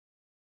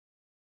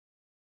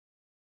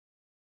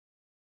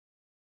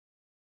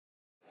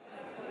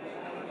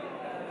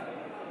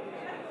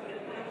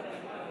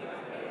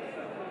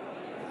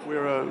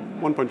We're a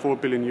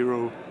 1.4 billion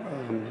euro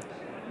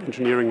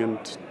engineering and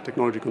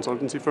technology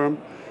consultancy firm.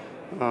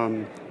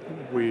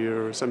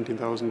 We're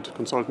 17,000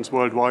 consultants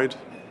worldwide,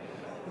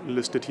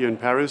 listed here in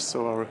Paris,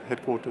 so our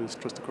headquarters is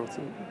just across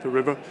the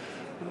river.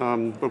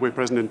 But we're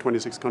present in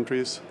 26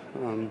 countries.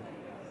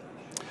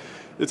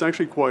 It's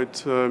actually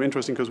quite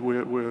interesting because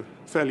we're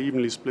fairly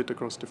evenly split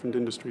across different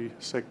industry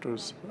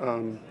sectors,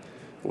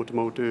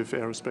 automotive,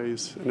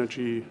 aerospace,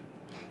 energy,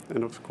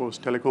 and of course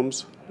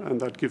telecoms. And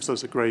that gives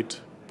us a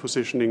great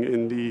positioning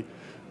in the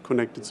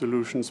connected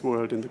solutions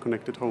world, in the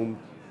connected home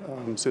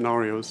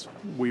scenarios.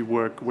 We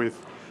work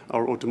with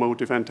our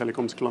automotive and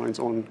telecoms clients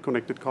on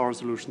connected car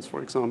solutions,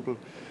 for example,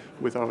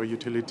 with our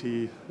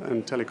utility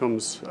and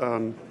telecoms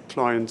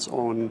clients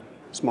on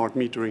smart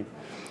metering.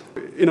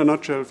 In a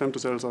nutshell,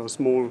 femtocells are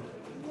small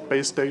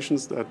base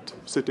stations that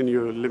sit in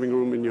your living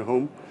room in your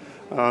home.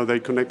 They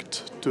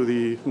connect to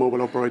the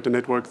mobile operator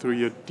network through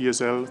your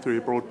DSL, through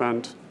your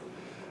broadband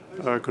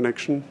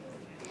connection.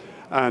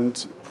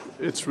 And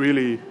it's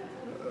really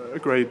a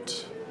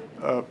great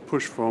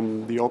push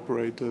from the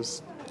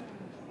operators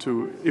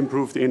to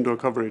improve the indoor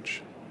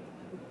coverage,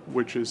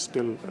 which is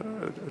still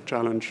a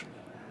challenge.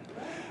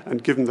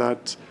 And given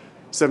that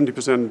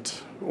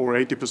 70% or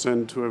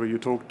 80%, whoever you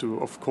talk to,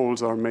 of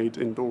calls are made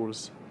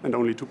indoors, and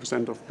only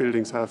 2% of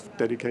buildings have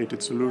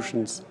dedicated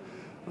solutions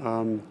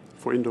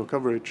for indoor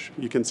coverage,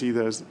 you can see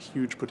there's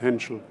huge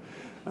potential.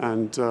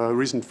 And a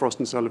recent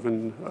Frost &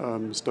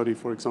 Sullivan study,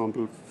 for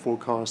example,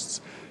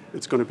 forecasts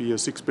it's going to be a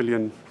 $6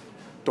 billion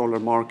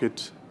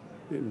market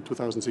in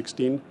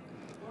 2016.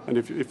 And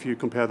if you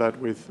compare that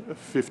with a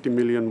 50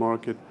 million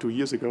market 2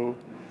 years ago,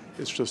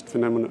 it's just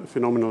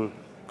phenomenal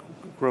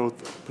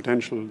growth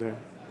potential there.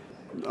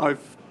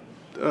 I've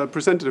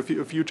presented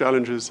a few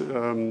challenges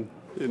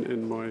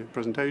in my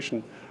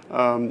presentation.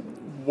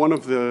 One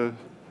of the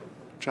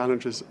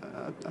challenges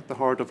at the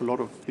heart of a lot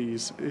of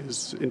these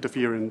is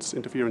interference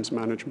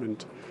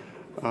management.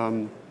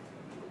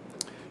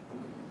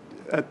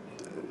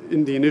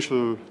 In the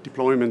initial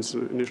deployments,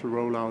 initial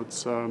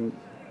rollouts,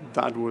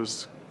 that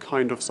was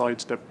kind of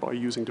sidestepped by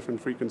using different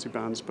frequency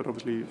bands, but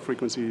obviously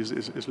frequency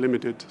is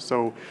limited.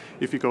 So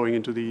if you're going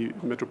into the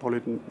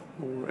metropolitan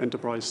or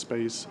enterprise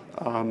space,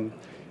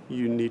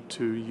 you need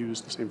to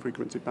use the same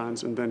frequency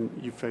bands, and then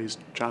you face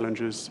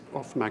challenges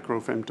of macro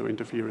femto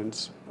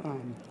interference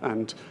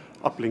and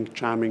uplink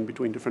jamming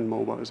between different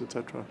mobiles,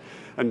 etc.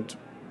 And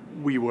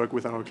we work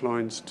with our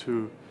clients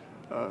to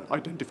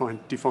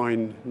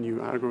define new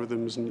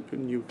algorithms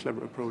and new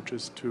clever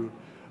approaches to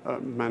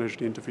manage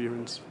the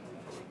interference.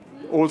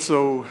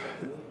 Also,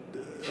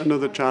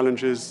 another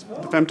challenge is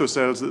the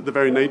femtocells. The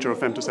very nature of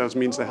femtocells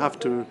means they have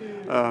to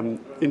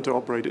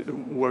interoperate,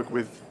 work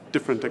with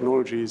different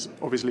technologies.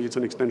 Obviously, it's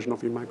an extension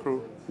of your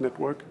macro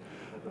network.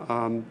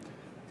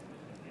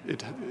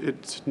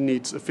 It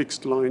needs a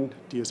fixed line,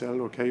 DSL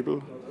or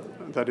cable,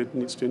 that it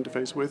needs to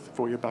interface with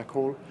for your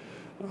backhaul.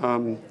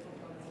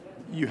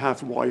 You have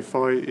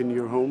Wi-Fi in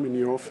your home, in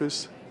your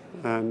office,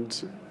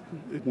 and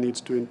it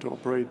needs to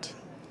interoperate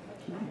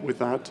with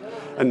that.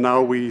 And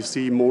now we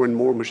see more and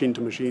more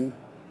machine-to-machine,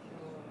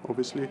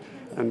 obviously,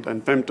 and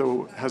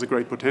femto has a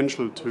great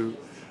potential to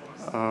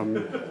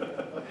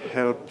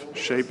help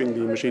shaping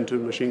the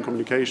machine-to-machine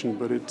communication,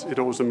 but it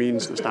also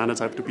means the standards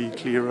have to be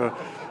clearer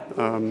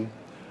and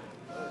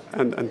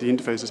the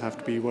interfaces have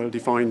to be well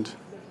defined,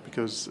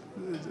 because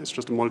it's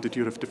just a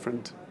multitude of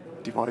different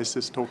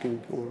devices talking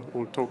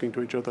or talking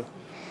to each other.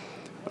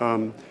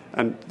 And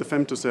the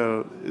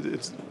femtocell,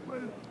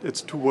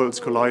 it's two worlds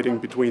colliding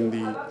between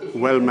the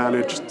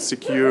well-managed,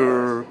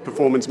 secure,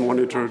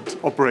 performance-monitored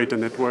operator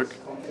network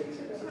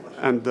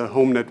and the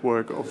home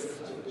network of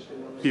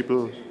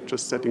people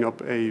just setting up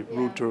a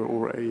router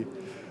or a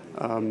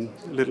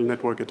little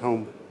network at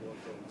home.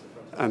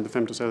 And the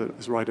femtocell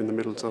is right in the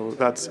middle. So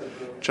that's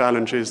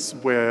challenges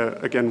where,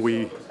 again,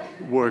 we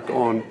work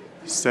on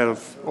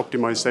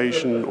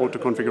self-optimization,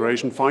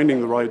 auto-configuration,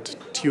 finding the right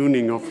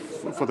tuning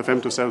for the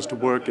femtocells to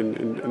work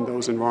in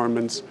those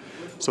environments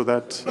so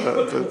that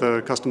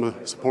the customer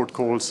support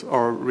calls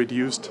are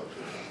reduced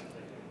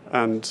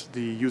and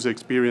the user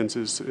experience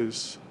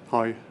is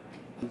high.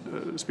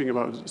 Speaking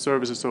about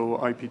services, so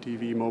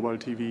IPTV, mobile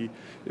TV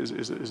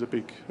is a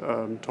big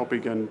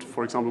topic, and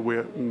for example,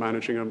 we're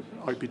managing an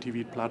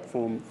IPTV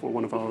platform for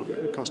one of our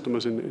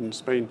customers in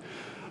Spain.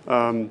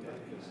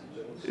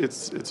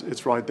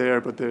 It's right there,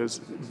 but there's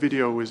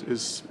video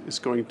is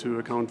going to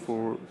account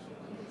for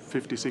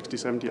 50, 60,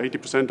 70,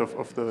 80%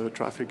 of the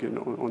traffic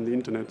on the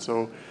internet.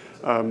 So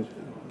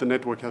the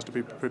network has to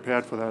be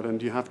prepared for that,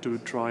 and you have to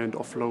try and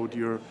offload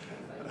your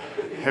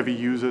heavy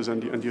users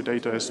and your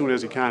data as soon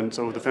as you can.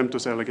 So the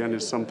femtocell again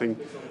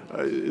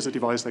is a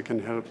device that can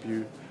help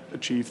you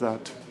achieve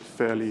that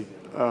fairly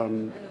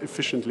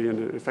efficiently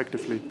and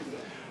effectively.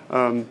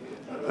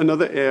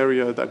 Another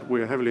area that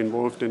we're heavily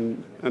involved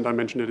in, and I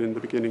mentioned it in the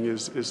beginning,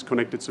 is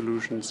connected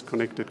solutions,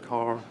 connected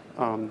car,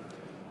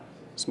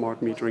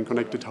 smart metering,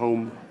 connected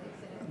home.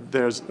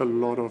 There's a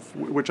lot of,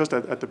 we're just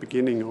at the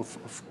beginning of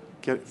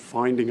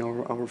finding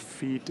our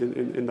feet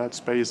in that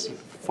space,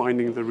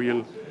 finding the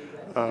real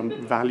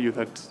value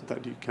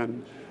that you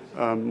can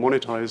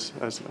monetize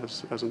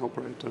as an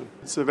operator.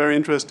 It's a very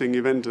interesting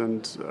event,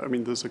 and I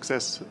mean the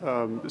success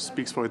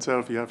speaks for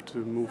itself. You have to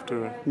move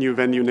to a new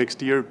venue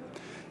next year.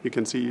 You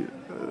can see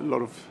a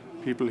lot of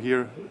people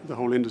here. The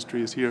whole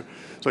industry is here,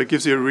 so it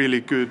gives you a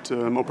really good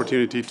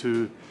opportunity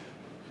to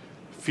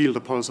feel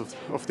the pulse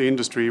of the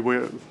industry.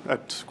 We're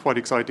at quite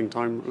exciting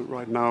time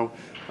right now,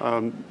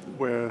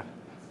 where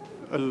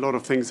a lot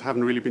of things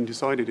haven't really been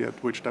decided yet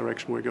which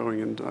direction we're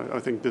going, and I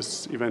think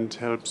this event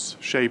helps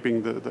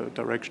shaping the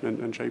direction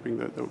and shaping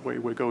the way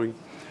we're going.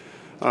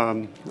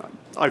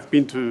 I've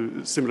been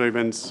to similar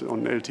events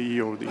on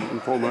LTE or the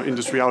Informa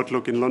Industry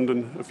Outlook in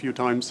London a few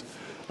times,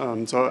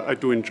 so I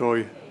do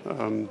enjoy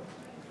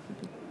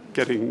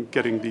getting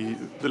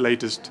the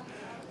latest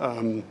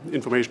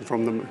information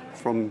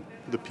from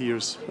the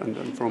peers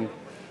and from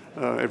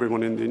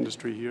everyone in the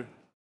industry here.